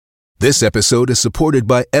This episode is supported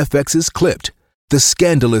by FX's Clipped, the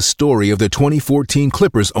scandalous story of the 2014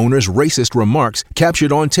 Clippers owner's racist remarks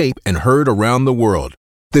captured on tape and heard around the world.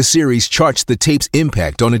 The series charts the tape's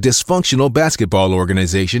impact on a dysfunctional basketball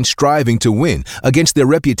organization striving to win against their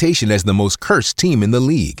reputation as the most cursed team in the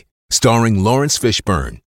league. Starring Lawrence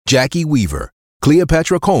Fishburne, Jackie Weaver,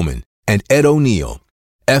 Cleopatra Coleman, and Ed O'Neill.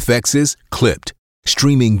 FX's Clipped,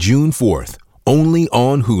 streaming June 4th, only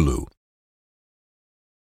on Hulu.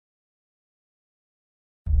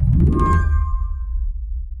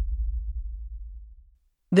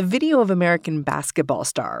 The video of American basketball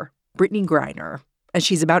star Brittney Griner, as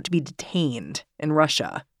she's about to be detained in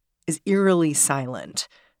Russia, is eerily silent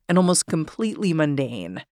and almost completely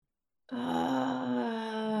mundane. Here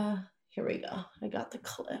we go. I got the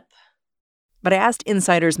clip. But I asked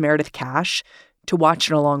Insider's Meredith Cash to watch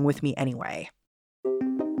it along with me anyway.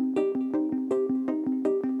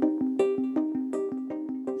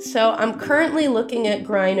 So I'm currently looking at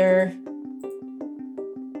Griner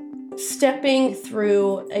stepping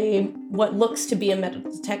through what looks to be a metal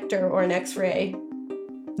detector or an X-ray.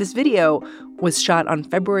 This video was shot on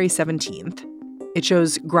February 17th. It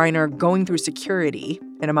shows Griner going through security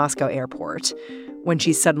in a Moscow airport when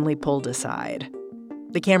she's suddenly pulled aside.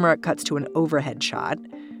 The camera cuts to an overhead shot.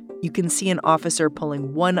 You can see an officer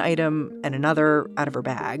pulling one item and another out of her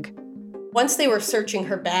bag. Once they were searching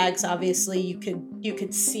her bags, obviously you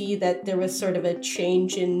could see that there was sort of a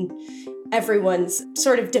change in everyone's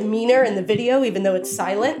sort of demeanor in the video, even though it's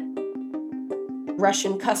silent.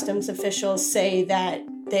 Russian customs officials say that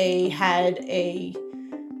they had a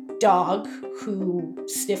dog who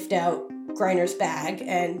sniffed out Griner's bag,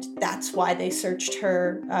 and that's why they searched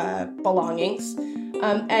her belongings.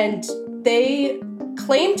 And they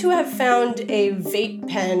claim to have found a vape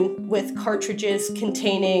pen with cartridges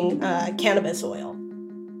containing cannabis oil.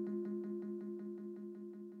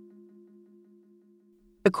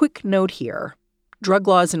 A quick note here. Drug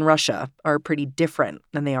laws in Russia are pretty different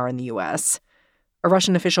than they are in the U.S. A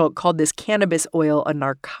Russian official called this cannabis oil a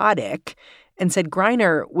narcotic and said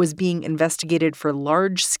Griner was being investigated for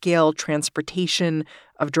large-scale transportation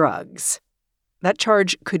of drugs. That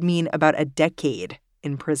charge could mean about a decade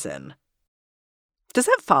in prison. Does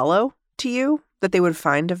that follow to you that they would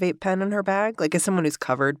find a vape pen in her bag? Like, as someone who's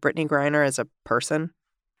covered Brittney Griner as a person?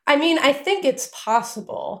 I mean, I think it's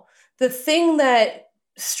possible. The thing that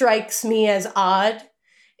strikes me as odd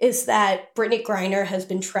is that Brittney Griner has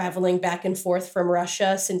been traveling back and forth from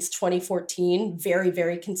Russia since 2014 very,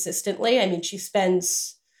 very consistently. I mean, she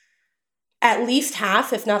spends at least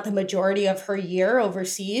half, if not the majority of her year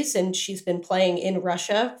overseas, and she's been playing in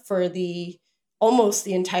Russia for almost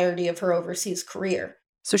the entirety of her overseas career.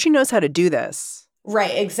 So she knows how to do this.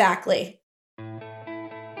 Right, exactly.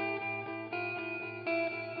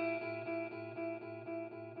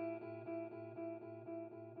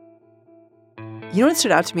 You know what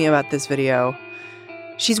stood out to me about this video?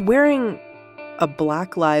 She's wearing a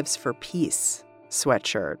Black Lives for Peace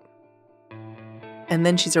sweatshirt. And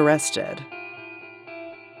then she's arrested.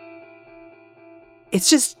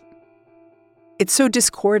 It's so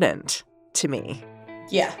discordant to me.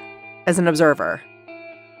 Yeah. As an observer.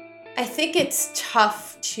 I think it's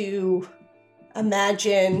tough to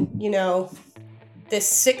imagine,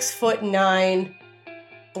 this 6'9"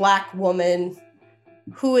 Black woman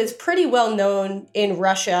who is pretty well known in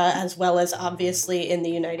Russia as well as obviously in the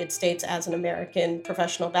United States as an American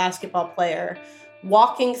professional basketball player,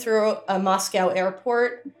 walking through a Moscow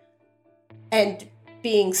airport and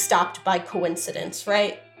being stopped by coincidence,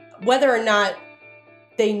 right? Whether or not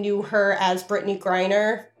they knew her as Brittney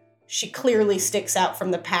Griner, she clearly sticks out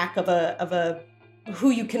from the pack of a who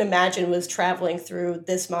you can imagine was traveling through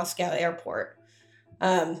this Moscow airport.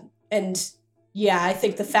 And yeah, I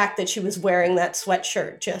think the fact that she was wearing that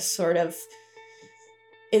sweatshirt just sort of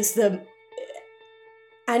is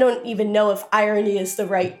I don't even know if irony is the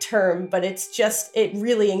right term, but it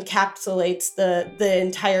really encapsulates the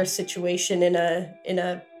entire situation in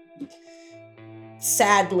a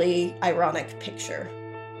sadly ironic picture.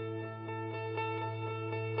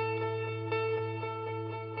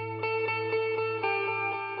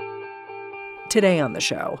 Today on the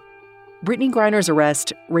show, Brittney Griner's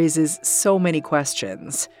arrest raises so many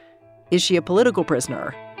questions. Is she a political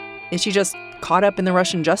prisoner? Is she just caught up in the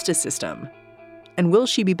Russian justice system? And will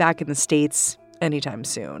she be back in the States anytime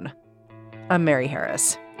soon? I'm Mary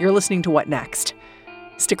Harris. You're listening to What Next?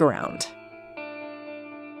 Stick around.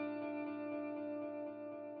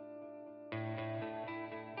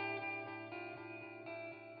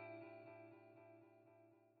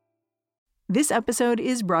 This episode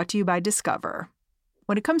is brought to you by Discover.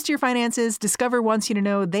 When it comes to your finances, Discover wants you to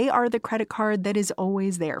know they are the credit card that is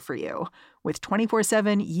always there for you. With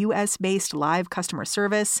 24/7 U.S.-based live customer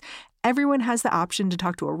service, everyone has the option to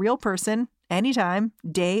talk to a real person anytime,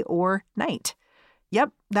 day or night.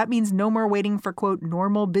 Yep, that means no more waiting for, quote,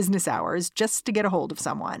 normal business hours just to get a hold of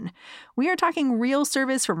someone. We are talking real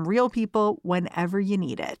service from real people whenever you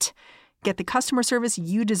need it. Get the customer service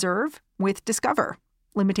you deserve with Discover.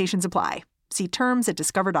 Limitations apply. See terms at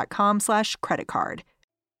discover.com/creditcard.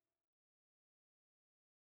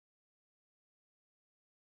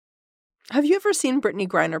 Have you ever seen Brittany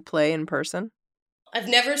Griner play in person? I've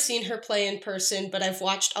never seen her play in person, but I've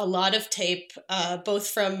watched a lot of tape, both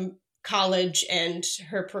from college and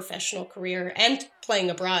her professional career, and playing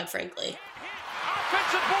abroad, frankly.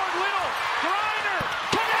 Offensive board, Little. Griner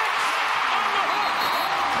connects on the hook.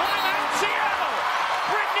 Timeout, Seattle.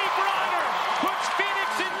 Brittany Griner puts Phoenix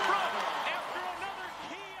in front after another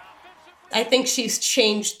key offensive. I think she's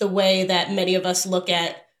changed the way that many of us look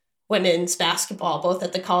at women's basketball, both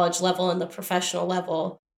at the college level and the professional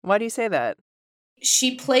level. Why do you say that?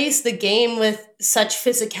 She plays the game with such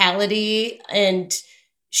physicality, and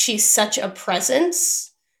she's such a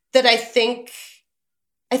presence that I think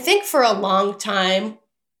for a long time,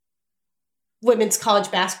 women's college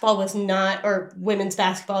basketball was not, or women's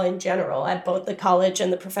basketball in general at both the college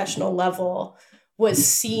and the professional level, was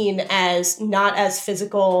seen as not as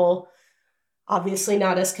physical, obviously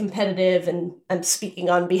not as competitive, and I'm speaking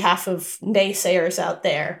on behalf of naysayers out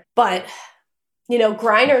there. But, you know,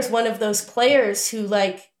 Griner is one of those players who,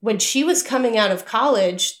 like, when she was coming out of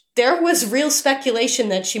college, there was real speculation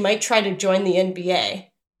that she might try to join the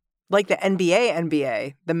NBA. Like the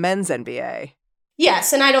NBA, the men's NBA.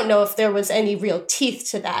 Yes, and I don't know if there was any real teeth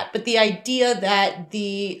to that, but the idea that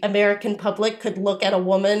the American public could look at a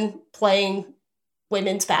woman playing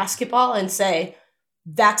women's basketball and say,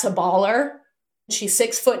 that's a baller. She's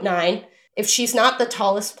 6'9". If she's not the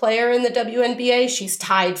tallest player in the WNBA, she's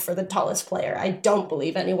tied for the tallest player. I don't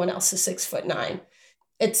believe anyone else is 6'9".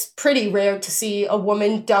 It's pretty rare to see a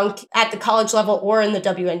woman dunk at the college level or in the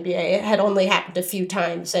WNBA. It had only happened a few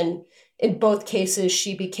times, and in both cases,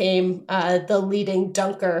 she became the leading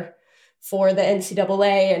dunker for the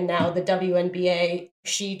NCAA and now the WNBA.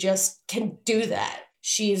 She just can do that.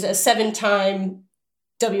 She's a 7-time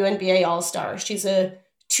WNBA All-Star. She's a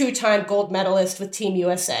 2-time gold medalist with Team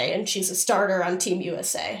USA, and she's a starter on Team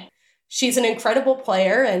USA. She's an incredible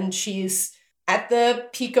player, and she's at the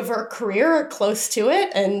peak of her career or close to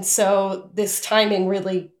it. And so this timing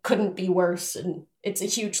really couldn't be worse. And it's a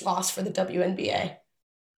huge loss for the WNBA.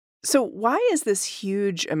 So why is this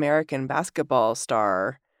huge American basketball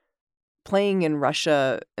star playing in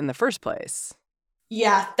Russia in the first place?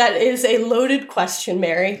 Yeah, that is a loaded question,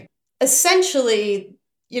 Mary. Essentially,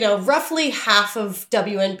 you know, roughly half of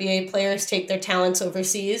WNBA players take their talents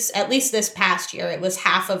overseas. At least this past year, it was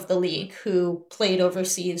half of the league who played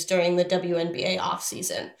overseas during the WNBA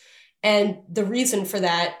offseason. And the reason for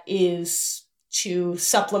that is to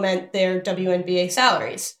supplement their WNBA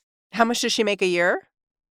salaries. How much does she make a year?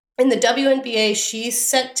 In the WNBA, she's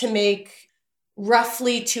set to make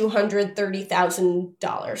roughly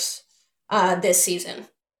 $230,000 this season.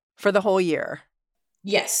 For the whole year?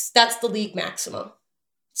 Yes, that's the league maximum.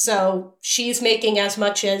 So she's making as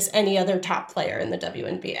much as any other top player in the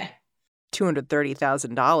WNBA.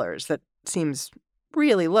 $230,000. That seems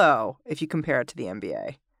really low if you compare it to the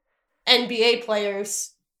NBA. NBA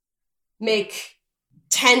players make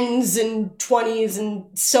 10s and 20s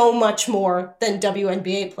and so much more than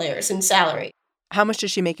WNBA players in salary. How much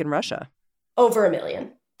does she make in Russia? Over $1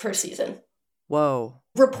 million per season. Whoa.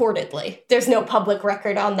 Reportedly. There's no public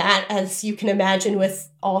record on that. As you can imagine with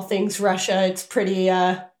all things Russia, it's pretty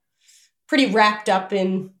wrapped up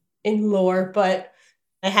in lore, but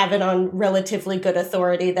I have it on relatively good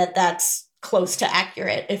authority that that's close to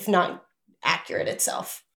accurate, if not accurate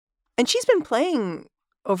itself. And she's been playing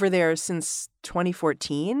over there since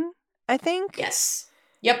 2014, I think? Yes.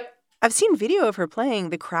 Yep. I've seen video of her playing.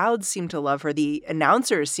 The crowds seem to love her. The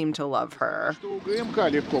announcers seem to love her.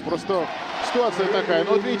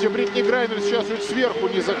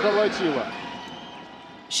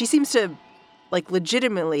 She seems to,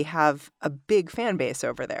 legitimately have a big fan base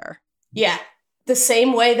over there. Yeah. The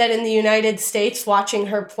same way that in the United States, watching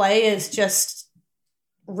her play is just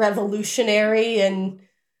revolutionary and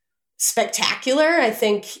spectacular. I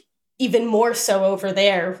think even more so over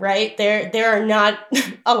there, right? There are not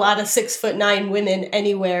a lot of 6'9" women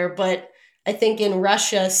anywhere, but I think in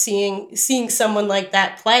Russia, seeing someone like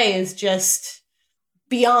that play is just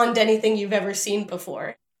beyond anything you've ever seen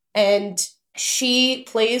before. And she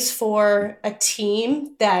plays for a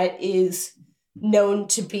team that is known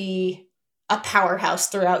to be a powerhouse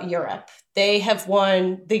throughout Europe. They have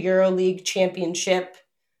won the EuroLeague championship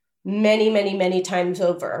many, many, many times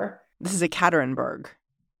over. This is Ekaterinburg.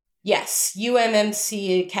 Yes,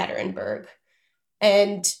 UMMC Ekaterinburg.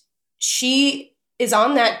 And she is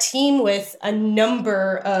on that team with a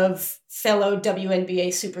number of fellow WNBA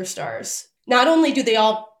superstars. Not only do they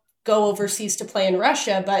all go overseas to play in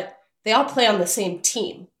Russia, but they all play on the same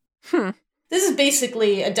team. This is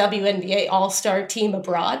basically a WNBA all-star team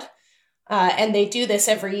abroad, and they do this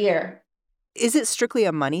every year. Is it strictly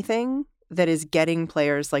a money thing that is getting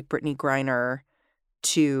players like Brittney Griner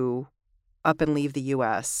to up and leave the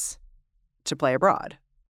U.S. to play abroad?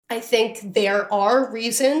 I think there are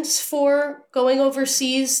reasons for going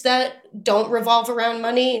overseas that don't revolve around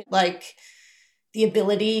money, like the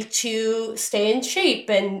ability to stay in shape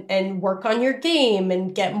and work on your game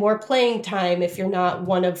and get more playing time if you're not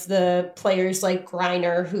one of the players like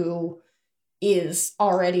Griner who is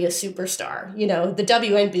already a superstar. You know, the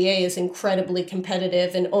WNBA is incredibly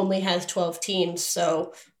competitive and only has 12 teams,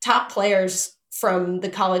 so top players from the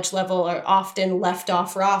college level are often left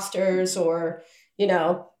off rosters or, you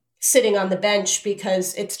know, sitting on the bench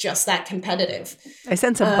because it's just that competitive. I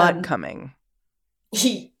sense a but coming.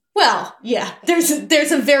 Well, yeah, there's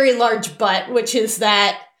a very large but, which is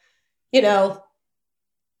that, you know,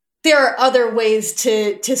 there are other ways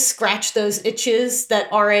to scratch those itches that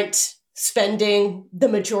aren't spending the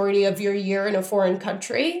majority of your year in a foreign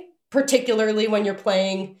country, particularly when you're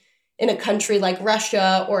playing in a country like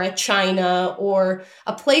Russia or a China or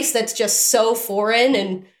a place that's just so foreign.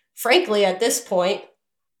 And frankly, at this point,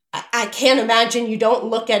 I can't imagine you don't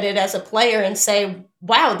look at it as a player and say,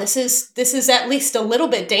 wow, this is at least a little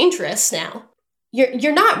bit dangerous now.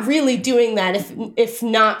 You're not really doing that if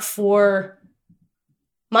not for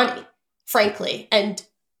money, frankly. And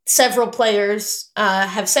several players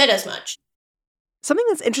have said as much. Something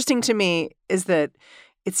that's interesting to me is that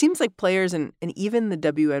it seems like players and even the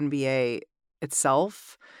WNBA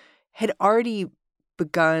itself had already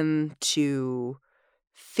begun to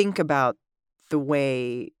think about the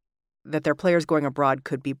way that their players going abroad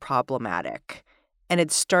could be problematic, and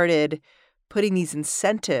had started putting these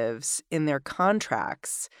incentives in their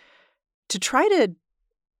contracts to try to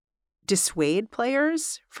dissuade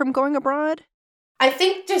players from going abroad. I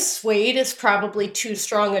think dissuade is probably too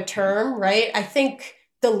strong a term, right? I think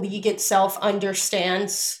the league itself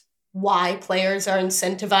understands why players are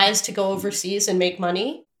incentivized to go overseas and make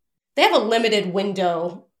money. They have a limited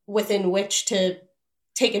window within which to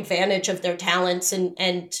take advantage of their talents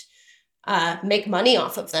and make money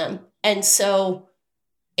off of them. And so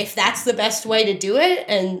if that's the best way to do it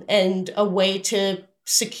and a way to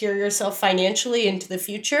secure yourself financially into the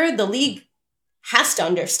future, the league has to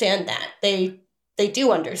understand that. They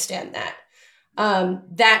do understand that.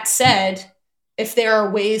 That said, if there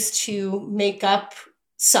are ways to make up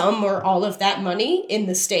some or all of that money in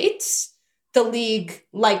the States, the league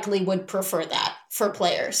likely would prefer that for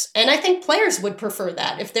players. And I think players would prefer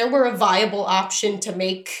that. If there were a viable option to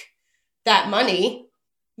make that money,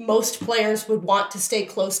 most players would want to stay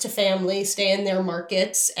close to family, stay in their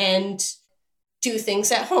markets, and do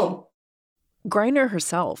things at home. Griner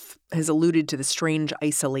herself has alluded to the strange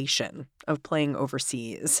isolation of playing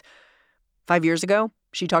overseas. 5 years ago,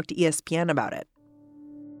 she talked to ESPN about it.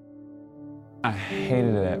 I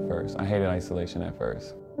hated it at first. I hated isolation at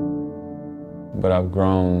first. But I've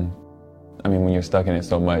grown. I mean, when you're stuck in it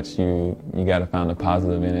so much, you got to find the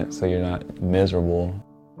positive in it so you're not miserable.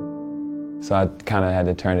 So I kind of had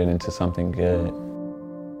to turn it into something good.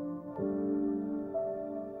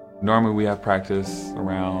 Normally we have practice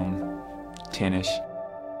around 10-ish.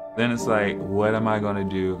 Then it's like, what am I going to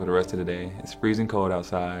do for the rest of the day? It's freezing cold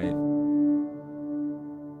outside.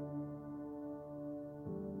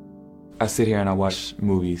 I sit here and I watch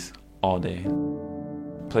movies all day.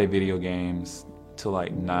 Play video games till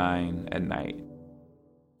like 9 at night.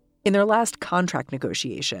 In their last contract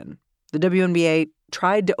negotiation, the WNBA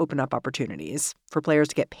tried to open up opportunities for players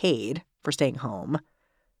to get paid for staying home.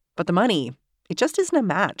 But the money, it just isn't a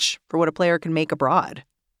match for what a player can make abroad.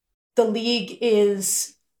 The league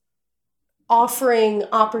is offering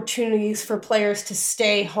opportunities for players to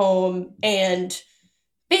stay home and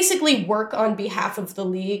basically work on behalf of the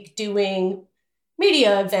league, doing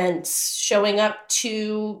media events, showing up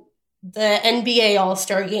to the NBA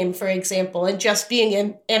All-Star Game, for example, and just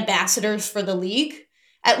being ambassadors for the league.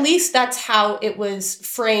 At least that's how it was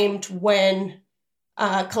framed when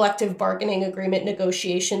collective bargaining agreement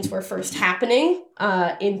negotiations were first happening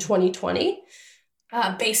in 2020.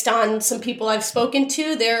 Based on some people I've spoken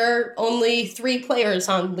to, there are only 3 players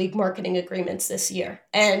on league marketing agreements this year.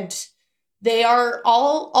 And they are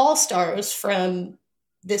all all-stars from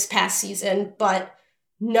this past season, but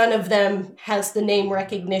none of them has the name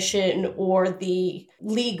recognition or the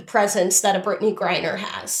league presence that a Brittany Griner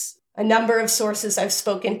has. A number of sources I've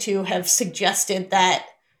spoken to have suggested that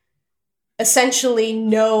essentially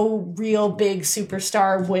no real big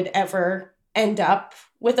superstar would ever end up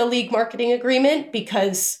with a league marketing agreement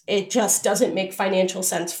because it just doesn't make financial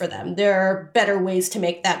sense for them. There are better ways to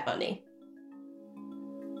make that money.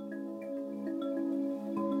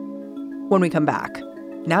 When we come back,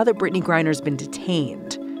 now that Brittany Griner's been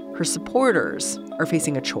detained, her supporters are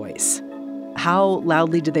facing a choice. How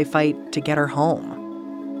loudly did they fight to get her home?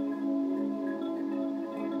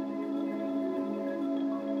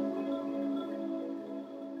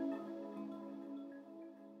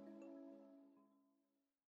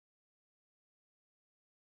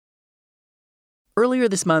 Earlier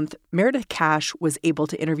this month, Meredith Cash was able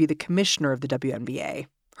to interview the commissioner of the WNBA.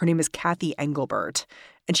 Her name is Cathy Engelbert,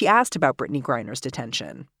 and she asked about Brittany Griner's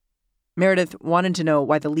detention. Meredith wanted to know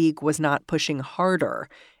why the league was not pushing harder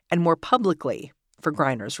and more publicly for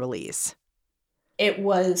Griner's release. It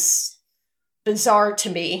was bizarre to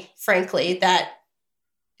me, frankly, that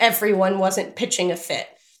everyone wasn't pitching a fit.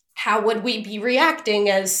 How would we be reacting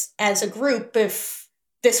as a group if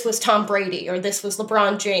this was Tom Brady or this was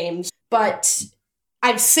LeBron James? But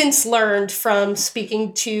I've since learned from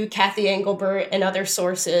speaking to Cathy Engelbert and other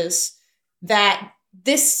sources that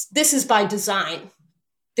this is by design.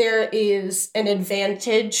 There is an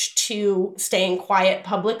advantage to staying quiet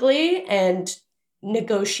publicly and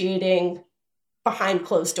negotiating behind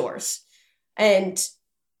closed doors. And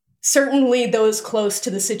certainly those close to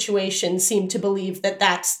the situation seem to believe that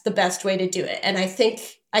that's the best way to do it. And I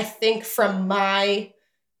think from my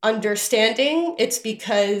understanding, it's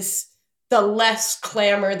because the less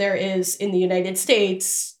clamor there is in the United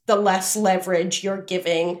States, the less leverage you're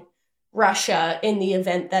giving Russia in the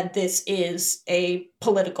event that this is a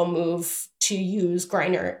political move to use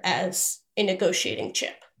Griner as a negotiating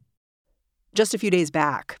chip. Just a few days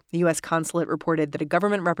back, the U.S. consulate reported that a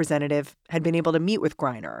government representative had been able to meet with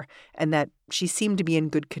Griner and that she seemed to be in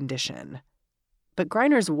good condition. But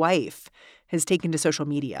Griner's wife has taken to social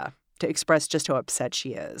media to express just how upset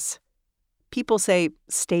she is. People say,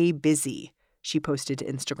 "Stay busy," she posted to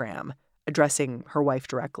Instagram, addressing her wife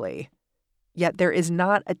directly. Yet there is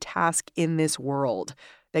not a task in this world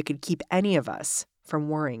that could keep any of us from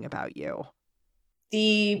worrying about you.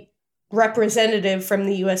 The representative from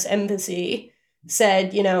the U.S. Embassy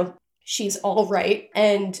said, she's all right.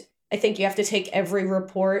 And I think you have to take every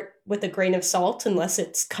report with a grain of salt unless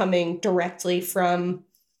it's coming directly from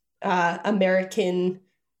American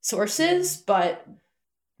sources. But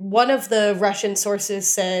one of the Russian sources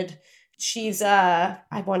said she's,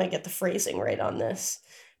 I want to get the phrasing right on this,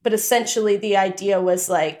 but essentially the idea was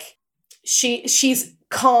like she's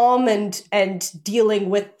calm and dealing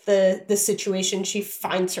with the situation she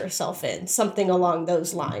finds herself in, something along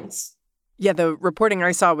those lines. Yeah, the reporting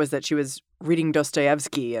I saw was that she was reading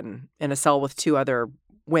Dostoevsky in a cell with two other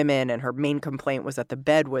women, and her main complaint was that the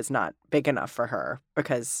bed was not big enough for her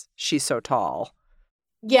because she's so tall.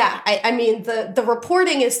 Yeah, I mean, the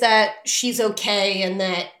reporting is that she's okay and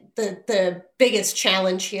that the biggest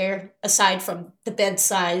challenge here, aside from the bed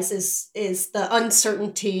size, is the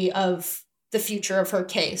uncertainty of the future of her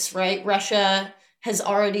case, right? Russia has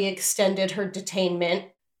already extended her detainment.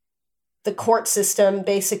 The court system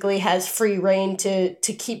basically has free rein to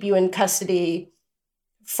keep you in custody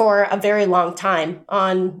for a very long time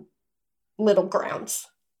on little grounds.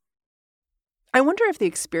 I wonder if the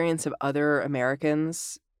experience of other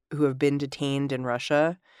Americans who have been detained in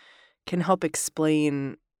Russia can help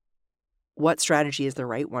explain what strategy is the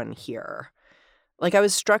right one here. Like, I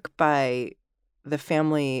was struck by the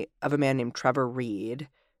family of a man named Trevor Reed,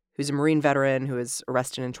 who's a Marine veteran who was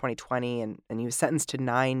arrested in 2020, and he was sentenced to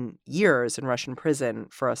 9 years in Russian prison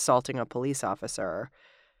for assaulting a police officer.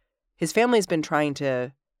 His family's been trying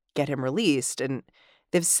to get him released, and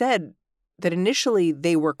they've said that initially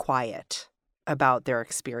they were quiet about their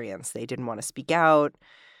experience. They didn't want to speak out.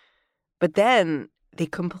 But then they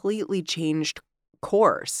completely changed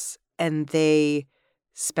course, and they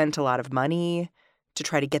spent a lot of money to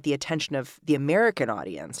try to get the attention of the American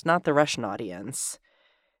audience, not the Russian audience.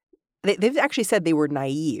 They've actually said they were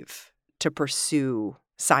naive to pursue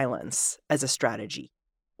silence as a strategy.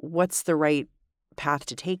 What's the right path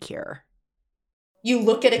to take here? You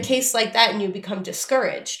look at a case like that and you become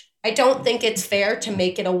discouraged. I don't think it's fair to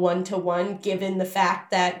make it a one-to-one, given the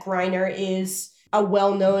fact that Griner is a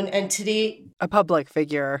well-known entity. A public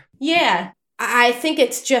figure. Yeah. I think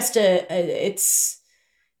it's just it's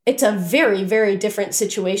a very, very different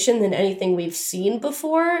situation than anything we've seen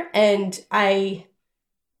before. And I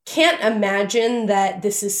can't imagine that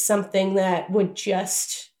this is something that would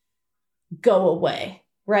just go away,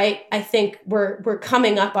 right? I think we're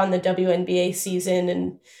coming up on the WNBA season,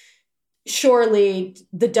 and surely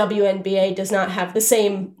the WNBA does not have the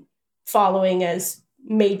same following as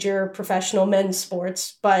major professional men's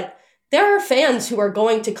sports, but there are fans who are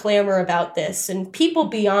going to clamor about this, and people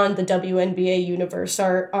beyond the WNBA universe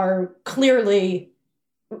are clearly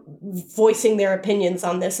voicing their opinions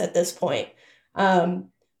on this at this point.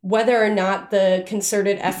 Whether or not the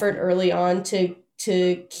concerted effort early on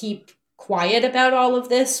to keep quiet about all of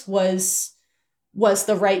this was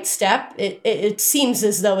the right step, it seems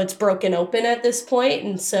as though it's broken open at this point,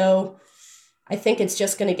 and so I think it's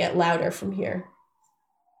just going to get louder from here.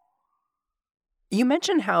 You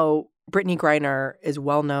mentioned how Brittney Griner is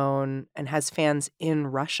well known and has fans in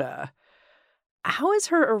Russia. How is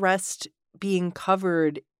her arrest being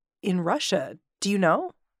covered in Russia? Do you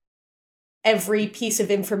know? Every piece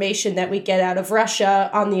of information that we get out of Russia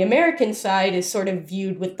on the American side is sort of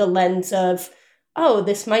viewed with the lens of, oh,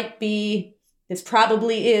 this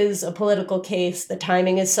probably is a political case. The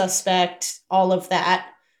timing is suspect, all of that.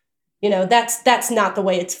 That's not the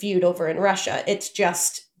way it's viewed over in Russia. It's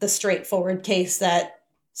just the straightforward case that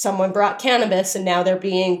someone brought cannabis and now they're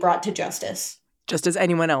being brought to justice. Just as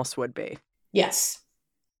anyone else would be. Yes.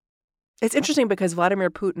 It's interesting because Vladimir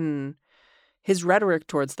Putin, his rhetoric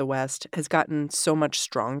towards the West has gotten so much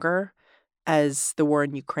stronger as the war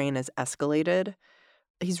in Ukraine has escalated.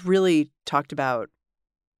 He's really talked about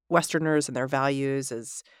Westerners and their values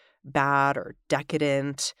as bad or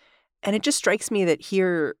decadent. And it just strikes me that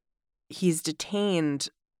here he's detained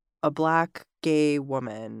a Black gay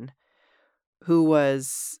woman who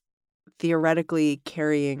was theoretically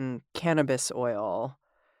carrying cannabis oil.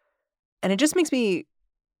 And it just makes me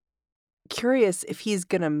curious if he's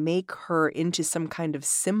going to make her into some kind of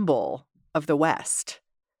symbol of the West.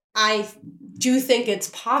 I do think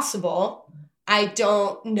it's possible. I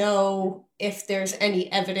don't know if there's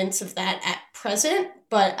any evidence of that at present,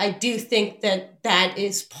 but I do think that that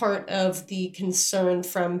is part of the concern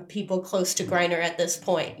from people close to Griner at this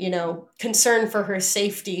point. Concern for her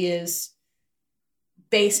safety is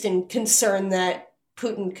based in concern that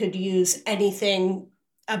Putin could use anything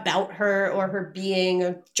about her or her being,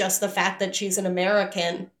 or just the fact that she's an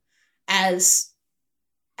American as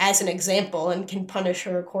an example, and can punish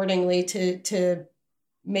her accordingly to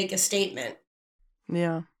make a statement.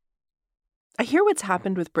 Yeah. I hear what's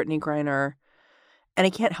happened with Brittney Griner, and I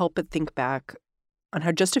can't help but think back on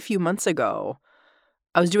how just a few months ago,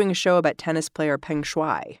 I was doing a show about tennis player Peng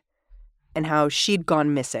Shuai and how she'd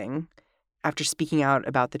gone missing after speaking out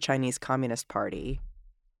about the Chinese Communist Party.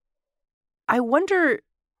 I wonder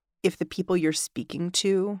if the people you're speaking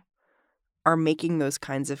to are making those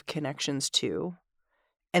kinds of connections too,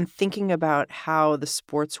 and thinking about how the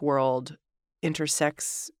sports world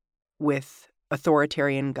intersects with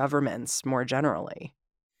authoritarian governments more generally.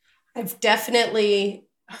 I've definitely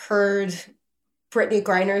heard Brittney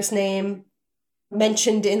Griner's name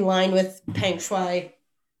mentioned in line with Peng Shuai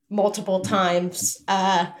multiple times.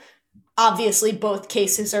 Obviously, both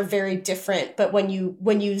cases are very different, but when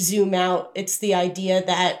you zoom out, it's the idea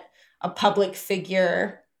that a public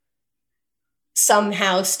figure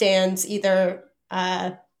somehow stands either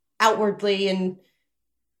outwardly and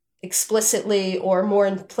explicitly or more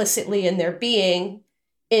implicitly in their being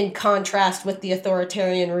in contrast with the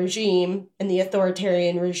authoritarian regime, and the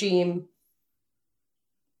authoritarian regime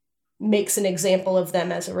makes an example of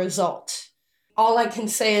them as a result. All I can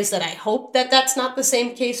say is that I hope that that's not the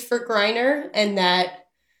same case for Griner, and that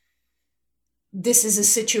this is a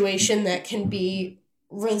situation that can be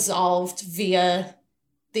resolved via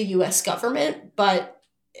the U.S. government, but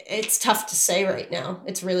it's tough to say right now.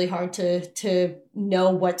 It's really hard to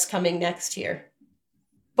know what's coming next here.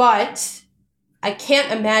 But I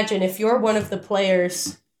can't imagine, if you're one of the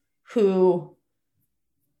players who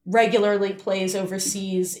regularly plays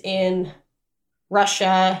overseas in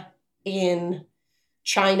Russia, in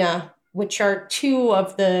China, which are two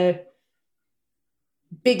of the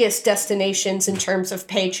biggest destinations in terms of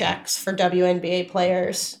paychecks for WNBA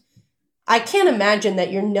players, I can't imagine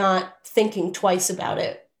that you're not thinking twice about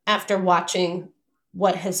it after watching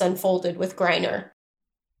what has unfolded with Griner.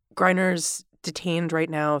 Griner's detained right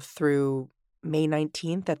now through May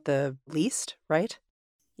 19th at the least, right?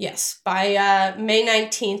 Yes. By May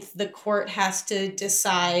 19th, the court has to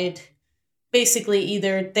decide, basically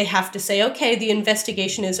either they have to say, okay, the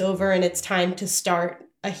investigation is over and it's time to start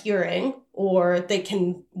a hearing, or they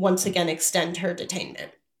can once again extend her detainment.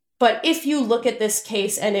 But if you look at this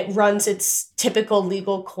case and it runs its typical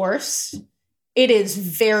legal course, it is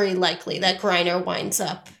very likely that Griner winds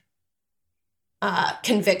up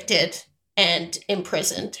convicted and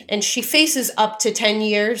imprisoned. And she faces up to 10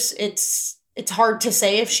 years. It's hard to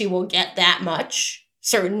say if she will get that much.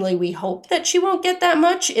 Certainly we hope that she won't get that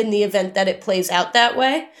much in the event that it plays out that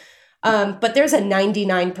way. But there's a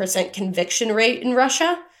 99% conviction rate in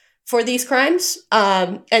Russia for these crimes.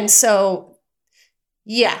 And so,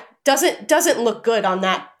 yeah, doesn't look good on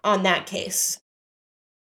that case.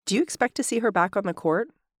 Do you expect to see her back on the court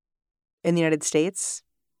in the United States?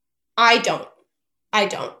 I don't.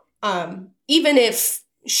 Even if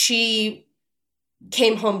she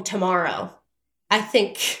came home tomorrow, I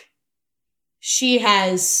think she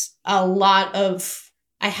has a lot of,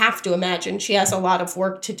 I have to imagine she has a lot of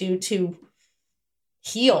work to do to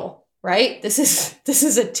heal, right? This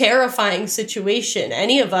is a terrifying situation.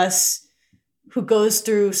 Any of us who goes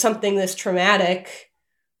through something this traumatic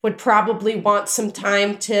would probably want some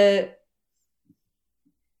time to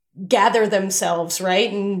gather themselves,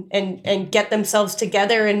 right? And get themselves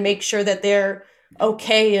together and make sure that they're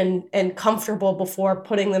okay and comfortable before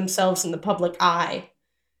putting themselves in the public eye.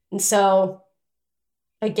 And so,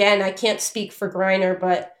 again, I can't speak for Griner,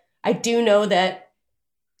 but I do know that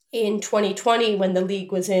in 2020, when the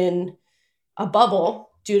league was in a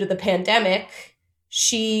bubble due to the pandemic,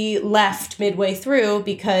 she left midway through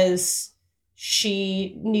because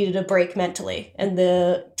she needed a break mentally. And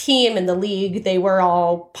the team and the league, they were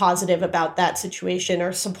all positive about that situation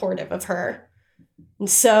or supportive of her. And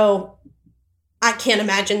so I can't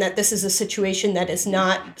imagine that this is a situation that is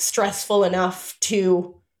not stressful enough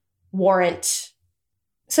to warrant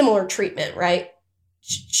similar treatment, right?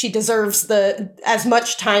 She deserves as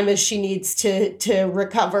much time as she needs to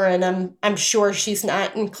recover, and I'm sure she's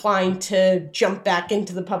not inclined to jump back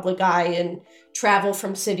into the public eye and travel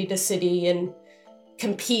from city to city and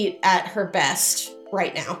compete at her best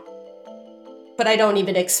right now. But I don't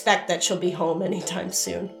even expect that she'll be home anytime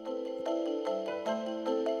soon.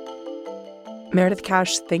 Meredith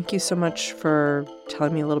Cash, thank you so much for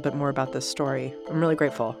telling me a little bit more about this story. I'm really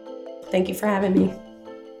grateful. Thank you for having me.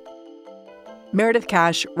 Meredith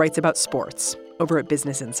Cash writes about sports over at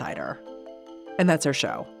Business Insider. And that's our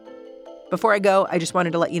show. Before I go, I just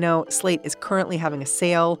wanted to let you know Slate is currently having a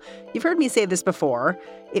sale. You've heard me say this before.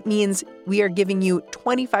 It means we are giving you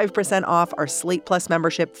 25% off our Slate Plus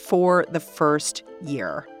membership for the first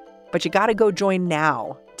year. But you got to go join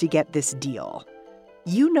now to get this deal.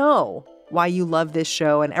 You know why you love this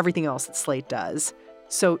show and everything else that Slate does.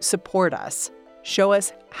 So support us. Show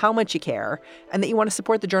us how much you care and that you want to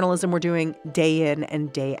support the journalism we're doing day in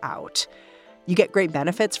and day out. You get great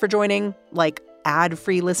benefits for joining, like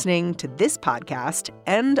ad-free listening to this podcast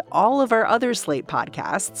and all of our other Slate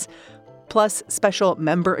podcasts, plus special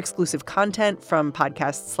member-exclusive content from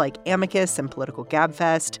podcasts like Amicus and Political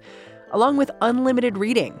Gabfest, along with unlimited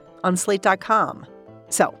reading on Slate.com.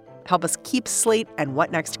 So help us keep Slate and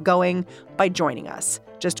What Next going by joining us.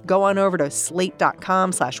 Just go on over to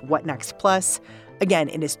slate.com/whatnextplus. Again,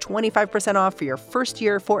 it is 25% off for your first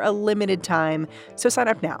year for a limited time. So sign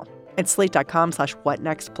up now at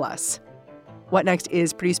slate.com/whatnextplus. What Next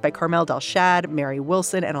is produced by Carmel Delshad, Mary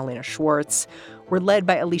Wilson, and Elena Schwartz. We're led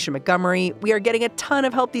by Alicia Montgomery. We are getting a ton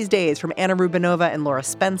of help these days from Anna Rubinova and Laura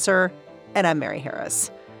Spencer. And I'm Mary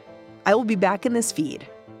Harris. I will be back in this feed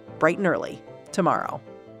bright and early tomorrow.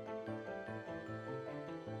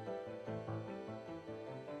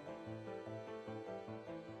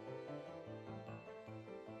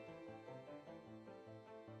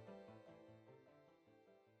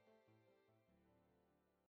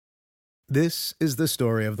 This is the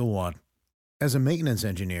story of the one. As a maintenance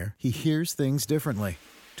engineer, he hears things differently.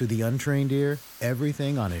 To the untrained ear,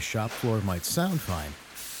 everything on his shop floor might sound fine,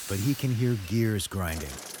 but he can hear gears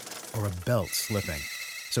grinding or a belt slipping.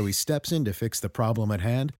 So he steps in to fix the problem at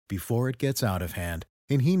hand before it gets out of hand.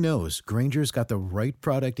 And he knows Grainger's got the right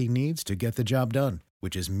product he needs to get the job done,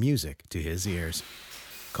 which is music to his ears.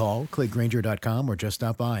 Call, click Grainger.com, or just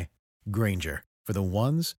stop by. Grainger, for the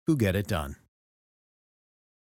ones who get it done.